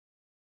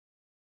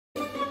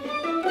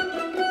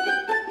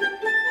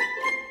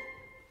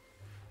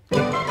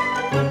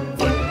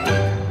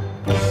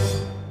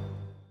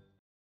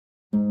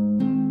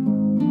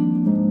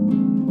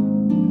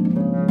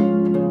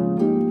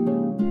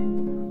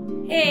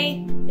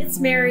Hi, it's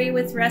Mary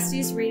with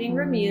Rusty's Reading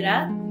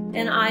Remuda,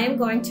 and I am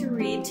going to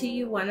read to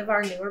you one of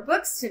our newer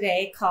books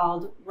today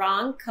called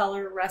Wrong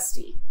Color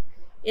Rusty.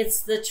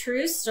 It's the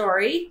true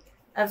story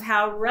of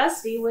how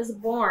Rusty was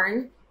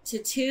born to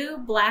two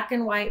black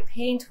and white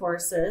paint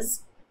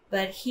horses,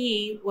 but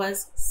he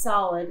was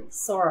solid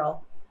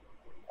sorrel,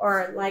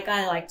 or like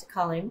I like to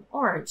call him,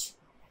 orange.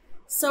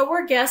 So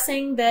we're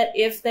guessing that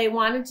if they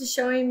wanted to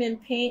show him in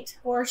paint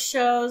horse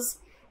shows,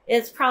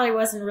 it probably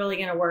wasn't really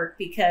going to work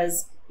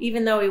because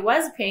even though he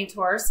was a paint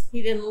horse,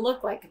 he didn't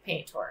look like a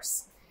paint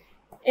horse.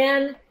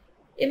 And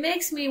it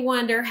makes me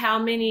wonder how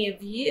many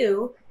of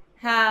you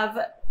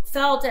have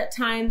felt at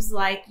times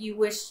like you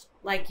wish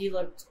like you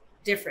looked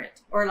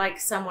different or like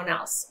someone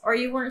else, or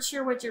you weren't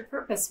sure what your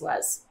purpose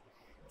was.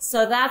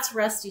 So that's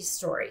Rusty's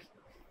story.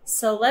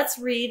 So let's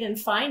read and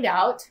find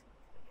out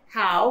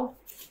how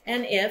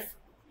and if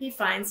he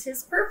finds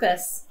his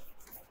purpose.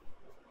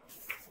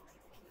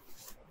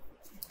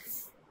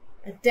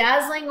 A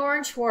dazzling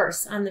orange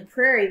horse on the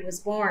prairie was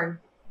born.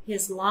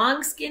 His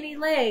long, skinny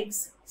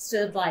legs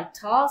stood like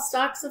tall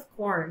stalks of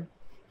corn.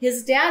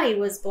 His daddy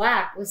was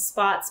black with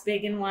spots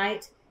big and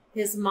white.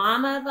 His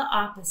mama the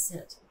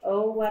opposite.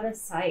 Oh, what a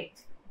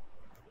sight.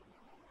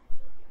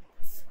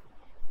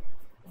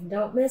 And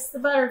don't miss the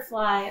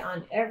butterfly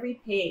on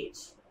every page.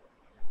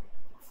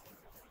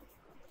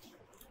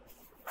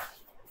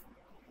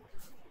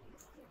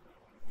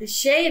 The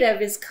shade of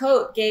his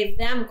coat gave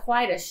them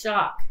quite a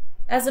shock.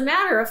 As a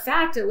matter of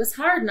fact, it was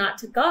hard not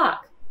to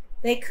gawk.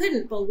 They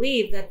couldn't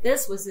believe that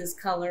this was his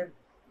color.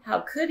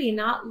 How could he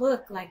not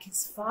look like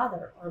his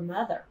father or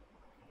mother?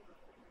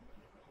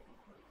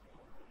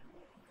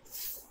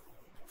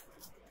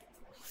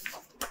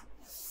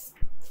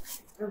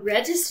 A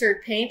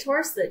registered paint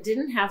horse that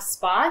didn't have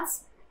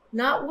spots?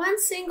 Not one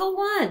single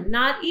one,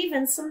 not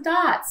even some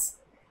dots.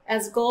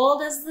 As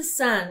gold as the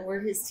sun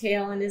were his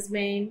tail and his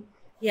mane,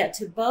 yet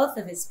to both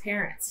of his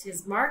parents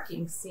his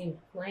markings seemed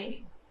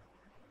plain.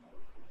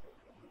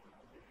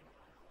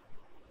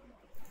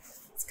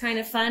 Kind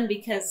of fun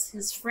because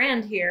his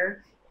friend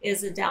here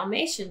is a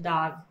Dalmatian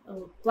dog, a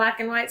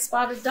black and white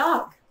spotted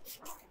dog.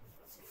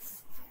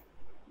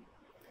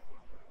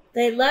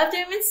 They loved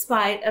him in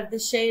spite of the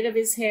shade of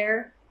his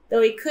hair,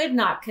 though he could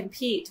not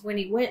compete when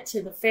he went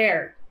to the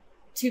fair.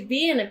 To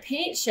be in a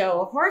paint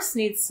show, a horse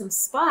needs some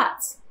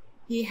spots.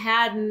 He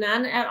had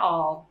none at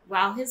all,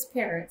 while his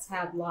parents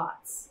had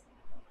lots.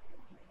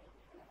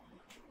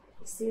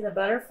 You see the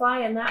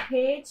butterfly in that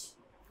page?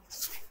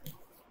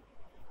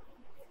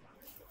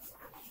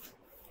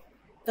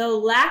 Though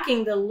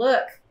lacking the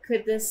look,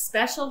 could this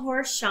special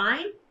horse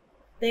shine?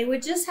 They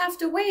would just have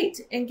to wait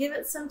and give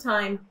it some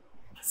time.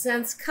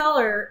 Since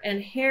color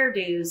and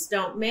hairdos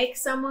don't make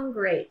someone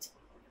great,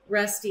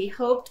 Rusty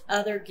hoped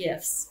other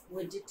gifts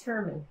would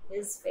determine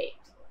his fate.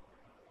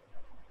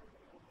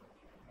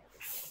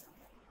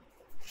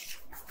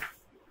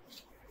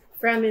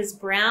 From his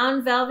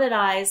brown velvet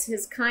eyes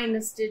his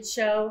kindness did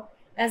show.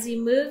 As he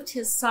moved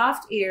his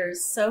soft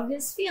ears, so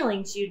his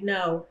feelings you'd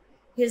know.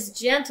 His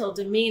gentle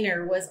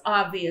demeanor was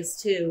obvious,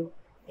 too.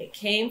 It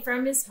came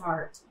from his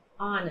heart,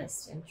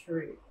 honest and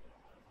true.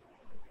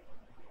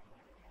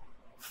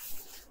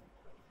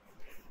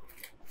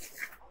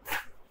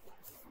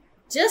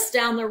 Just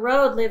down the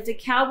road lived a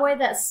cowboy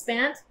that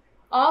spent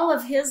all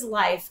of his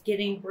life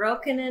getting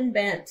broken and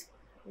bent,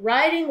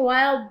 riding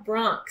wild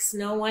broncs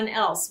no one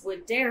else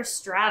would dare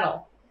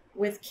straddle.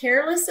 With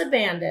careless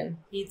abandon,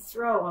 he'd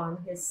throw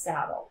on his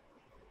saddle.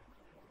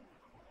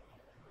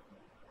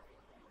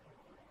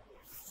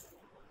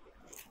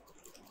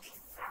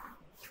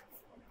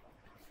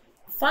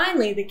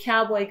 Finally, the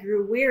cowboy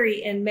grew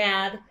weary and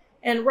mad,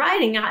 and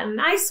riding on a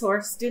nice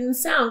horse didn't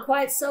sound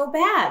quite so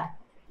bad.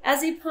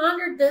 As he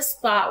pondered this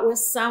thought with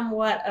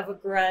somewhat of a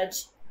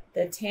grudge,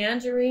 the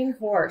tangerine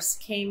horse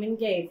came and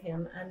gave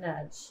him a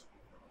nudge.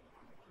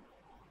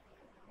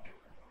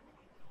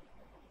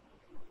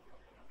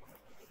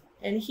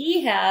 And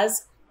he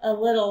has a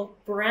little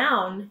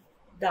brown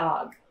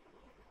dog.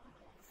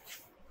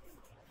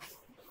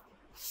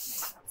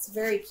 It's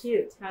very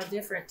cute how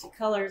different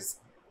colors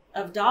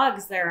of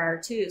dogs there are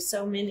too,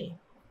 so many.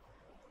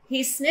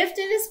 He sniffed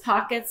in his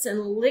pockets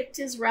and licked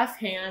his rough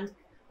hand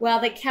while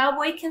the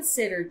cowboy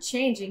considered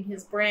changing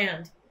his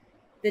brand.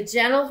 The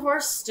gentle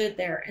horse stood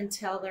there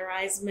until their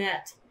eyes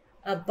met.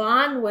 A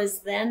bond was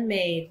then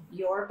made,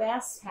 your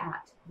best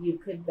hat, you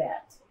could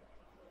bet.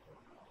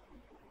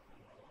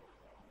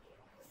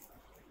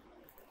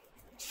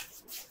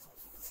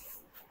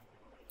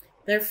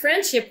 Their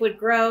friendship would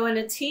grow and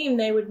a team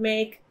they would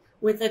make.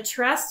 With a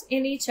trust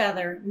in each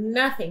other,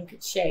 nothing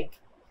could shake.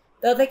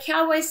 Though the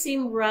cowboy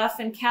seemed rough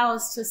and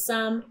callous to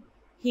some,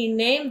 he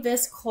named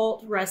this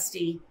colt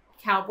Rusty.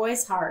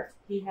 Cowboy's heart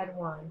he had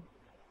won.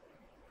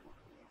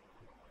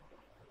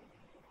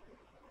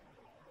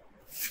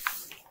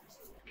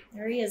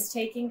 There he is,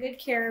 taking good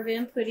care of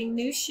him, putting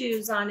new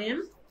shoes on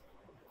him.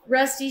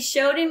 Rusty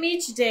showed him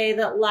each day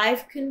that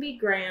life can be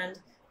grand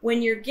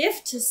when your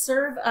gift to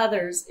serve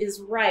others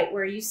is right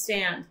where you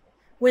stand.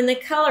 When the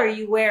color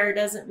you wear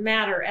doesn't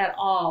matter at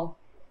all.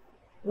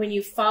 when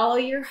you follow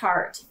your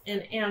heart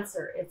and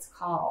answer its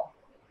call.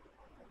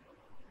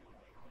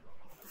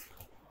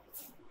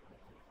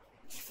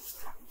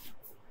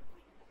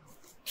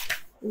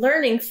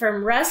 Learning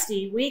from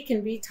Rusty, we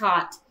can be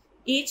taught.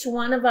 Each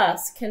one of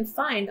us can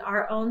find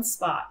our own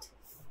spot,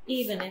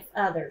 even if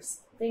others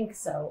think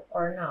so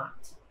or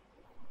not.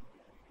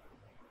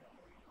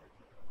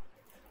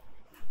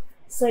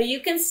 So you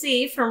can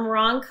see from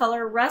Wrong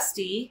Color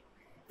Rusty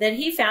that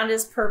he found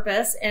his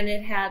purpose, and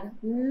it had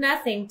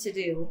nothing to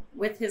do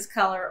with his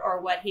color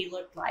or what he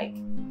looked like.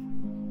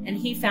 And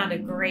he found a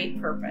great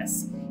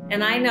purpose.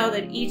 And I know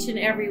that each and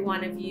every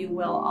one of you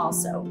will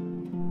also.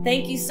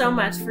 Thank you so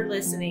much for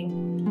listening.